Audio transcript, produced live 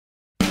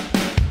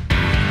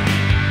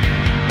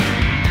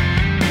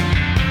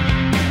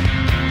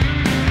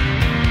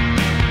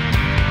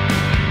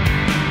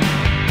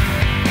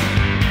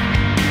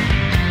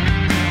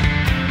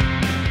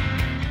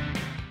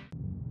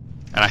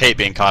hate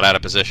being caught out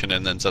of position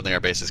and then suddenly our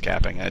base is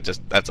capping.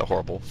 That's a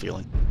horrible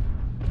feeling.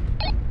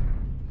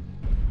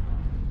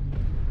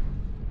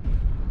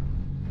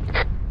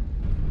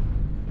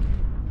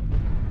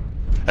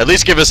 At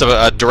least give us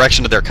a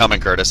direction that they're coming,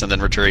 Curtis, and then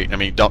retreat. I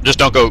mean, don't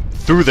go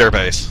through their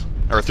base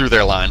or through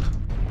their line.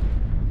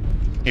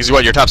 He's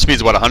what? Your top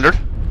speed's what? 100?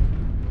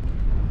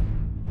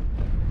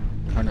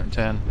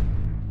 110.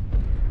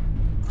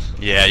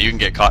 Yeah, you can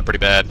get caught pretty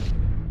bad.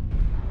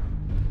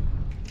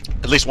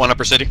 At least one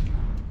upper city.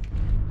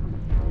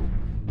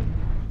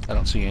 I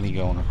don't see any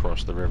going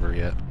across the river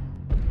yet.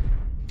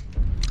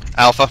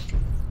 Alpha.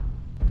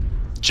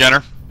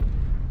 Jenner.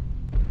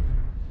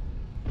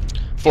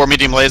 4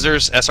 medium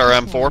lasers,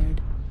 SRM 4.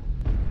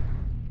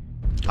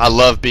 I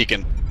love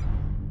beacon.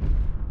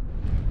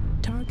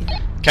 Target.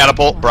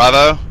 Catapult,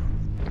 Bravo.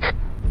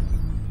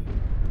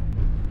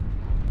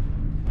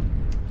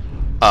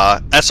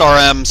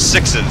 SRM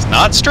 6s,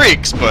 not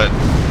streaks, but...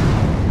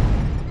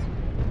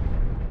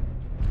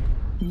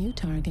 New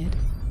target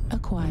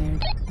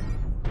acquired.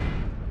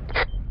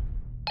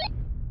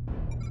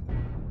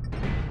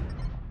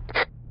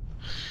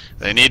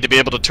 They need to be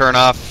able to turn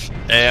off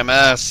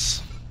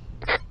AMS.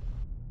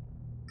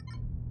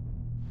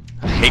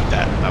 I hate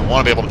that. I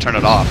want to be able to turn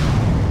it off.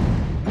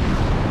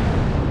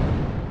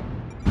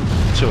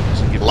 So it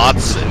doesn't give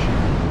Lots.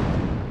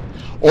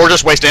 Or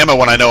just waste ammo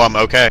when I know I'm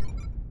okay.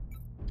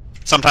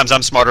 Sometimes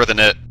I'm smarter than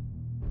it.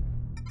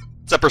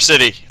 It's upper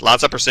city.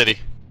 Lots upper city.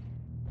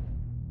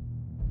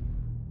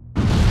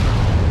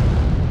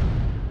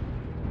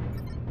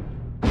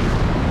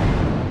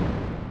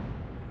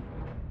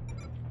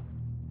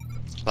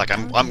 Like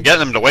I'm getting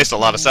them to waste a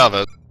lot of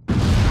salvos. New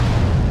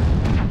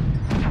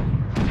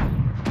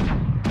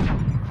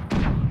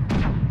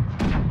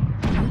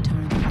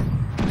target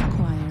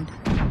acquired.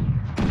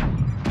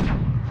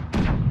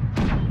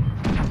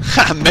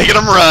 I'm making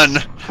them run.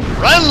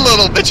 Run,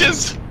 little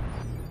bitches.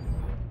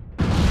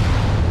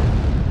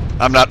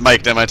 I'm not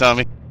mic'd, am I,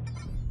 Tommy?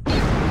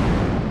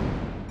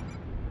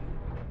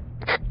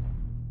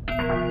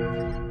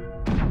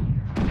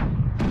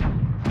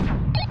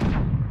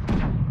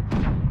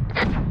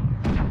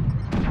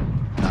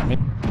 Not me.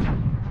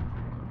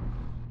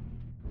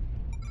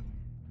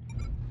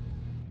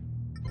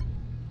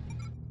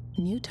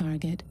 New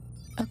target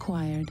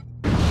acquired.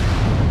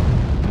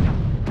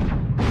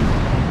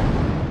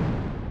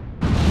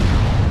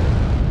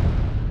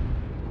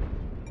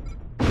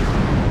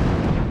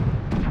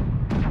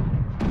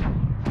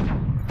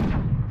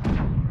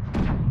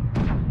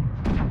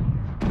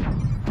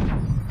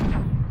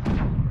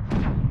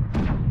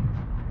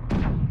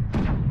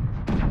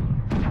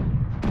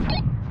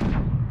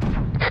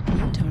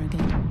 New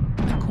target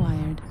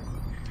acquired.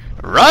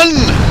 Run!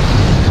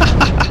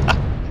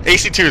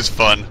 AC2 is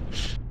fun.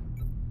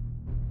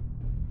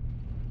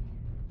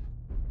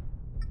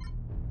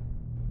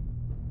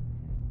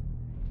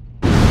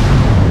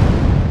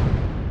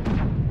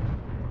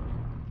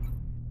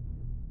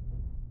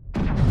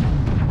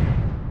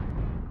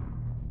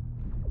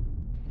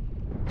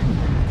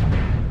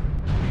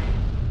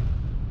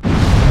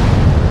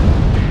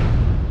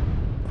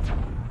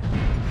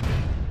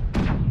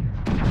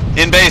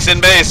 In base, in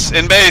base,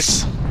 in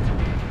base.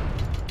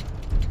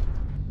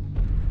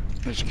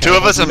 Two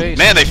of us, and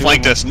man, they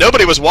flanked us.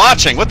 Nobody was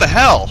watching. What the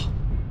hell?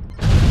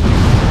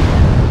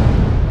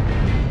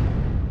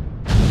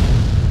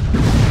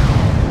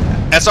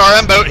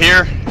 SRM boat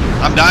here.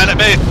 I'm dying at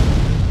base.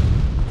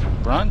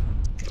 Run.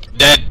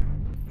 Dead.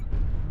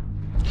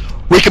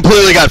 We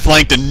completely got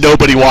flanked and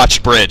nobody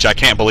watched bridge. I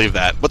can't believe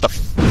that. What the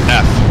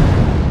F?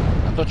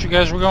 I thought you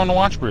guys were going to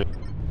watch bridge.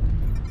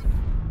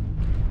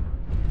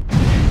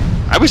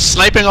 I was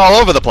sniping all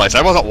over the place.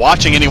 I wasn't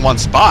watching any one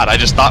spot. I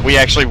just thought we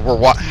actually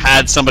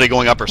had somebody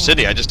going upper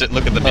city. I just didn't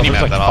look at the minimap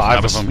There's like that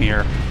often. 5 of them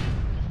here.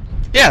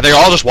 Yeah, they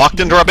all just walked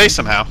into our base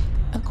somehow.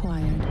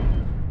 Acquired.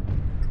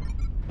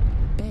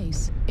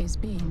 Base is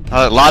being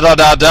La da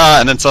da da,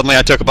 and then suddenly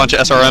I took a bunch of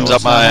SRMs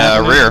up my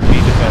rear. Be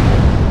defended.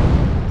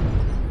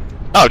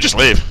 Oh, just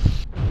leave.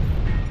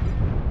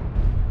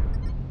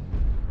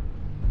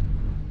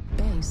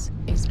 base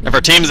is being If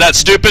our team's that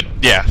stupid,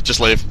 yeah, just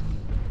leave.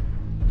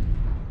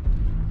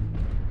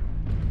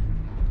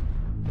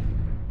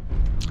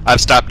 I've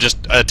stopped just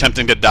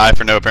attempting to die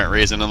for no apparent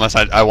reason unless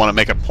I want to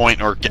make a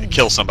point or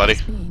kill somebody.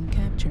 is being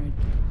captured.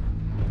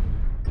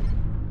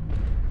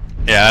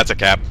 Yeah, that's a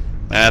cap.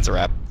 That's a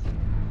wrap.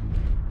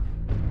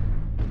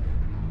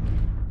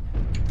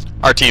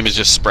 Our team is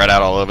just spread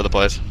out all over the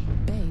place.